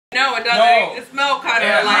No, it doesn't. No. It smells kind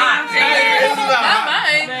of like dangerous. Not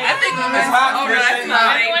mine. I think it's hot. Oh, no, that's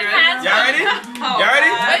not dangerous. Y'all ready? Y'all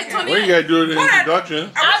ready? What you gotta do in the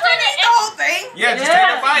introduction? Are we trying to eat the whole thing? Yeah, just take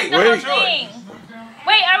a bite. Wait,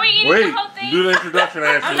 are we eating the whole thing? Do the introduction,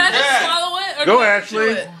 Ashley. I'm not just swallow it. Or go,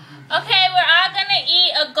 Ashley. Okay, we're all gonna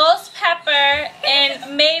eat a ghost pepper,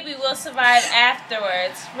 and maybe we'll survive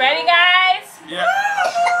afterwards. Ready, guys? Yeah.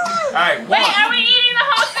 All right. Wait, are we eating the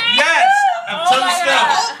whole thing? Yes. Up to the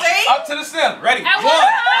stem. Up to the stem. Ready? 1, 2,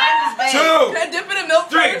 Can I dip it in milk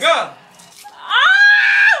 3, first? go.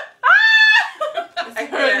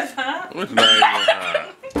 It's not even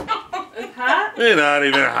hot. It's hot? It's not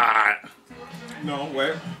even hot. No,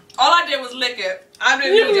 where? All I did was lick it. I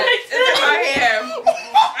didn't do it. It's in my hair.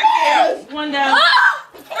 I can't. One down.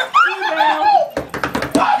 Two down.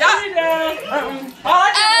 Three down. All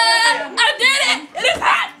I did was lick it. I did it! It is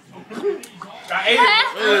hot! I ate it.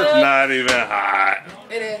 It's not even hot.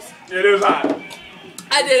 It is. It is hot.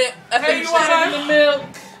 I did it. I finished it. In the milk.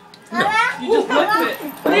 You just licked it.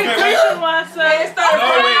 Okay, It started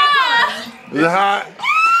Is it hot?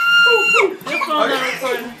 This phone not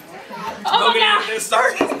recording. Oh my God. It's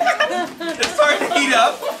starting to heat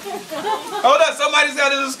up. Hold on, somebody's got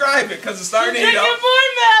to describe it because it's starting to heat up. Drinking more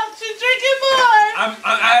milk. She's drinking more.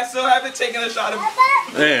 I still haven't taken a shot of.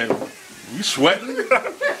 Man, you sweating?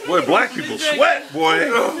 Boy, black people sweat, boy.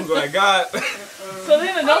 Oh my God. So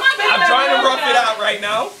then don't I'm trying to rough it out right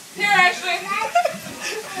now. Here, Ashley.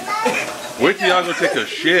 Wait till y'all go take a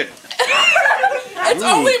shit. It's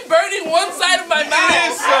only burning one side of my mouth.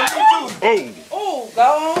 It is something too. Oh,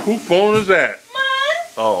 Go. whose phone is that? Mine.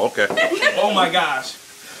 Oh, okay. Oh my gosh.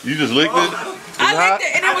 You just licked it? I licked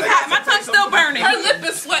it and it was hot. My tongue's still burning. Her lip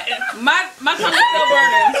is sweating. My tongue is still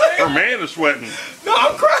burning. Her man is sweating. No,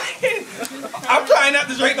 I'm crying. I'm trying not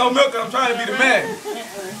to drink no milk. I'm trying to be the man.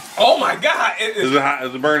 Oh my God. Is it hot?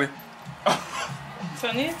 Is it burning?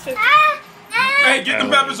 Hey, get the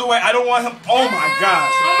peppers away. I don't want him. Oh my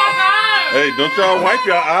gosh. Oh my God. Hey, don't y'all wipe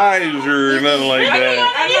your eyes or nothing like that.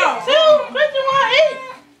 I know. What you want to eat?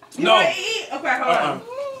 No. Eat? Okay, hold on.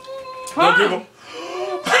 Don't give him.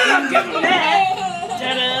 Give me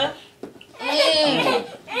that.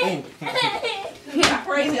 You're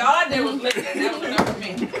crazy. All I did was lick it. That was enough for me.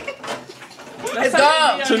 It's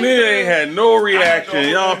gone. Tania ain't had no reaction.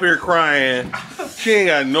 Y'all up here crying. She ain't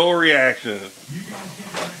got no reaction.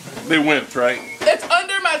 They wimps, right? It's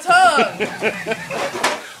under my tongue.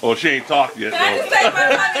 Oh, she ain't talked yet, Can I just though. say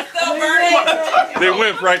my tongue is still burning? They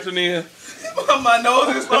wimps, right, Tania? My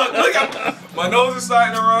nose is look at my nose is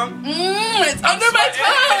starting to run. It's under my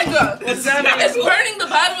tongue. It's burning the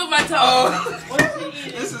bottom of my tongue.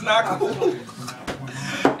 This is not cool.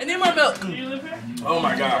 I need more milk. You live here? Oh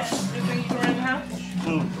my gosh. You think you can run the house?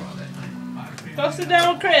 Go sit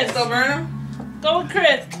down with Chris. Still burning? Go with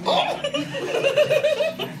Chris. Oh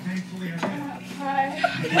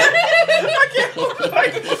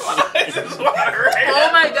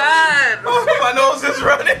my God. My nose is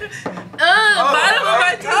running. Bottom of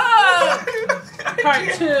my tongue.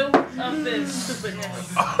 Part 2 of this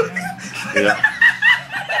stupidness. Yeah.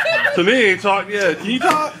 Tania ain't talked yet. Can you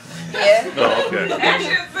talk? Yeah. Oh, okay. That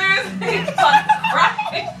shit seriously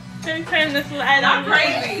right. Can you turn this light on? I'm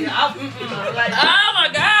crazy. Oh my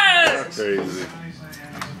God. That's crazy.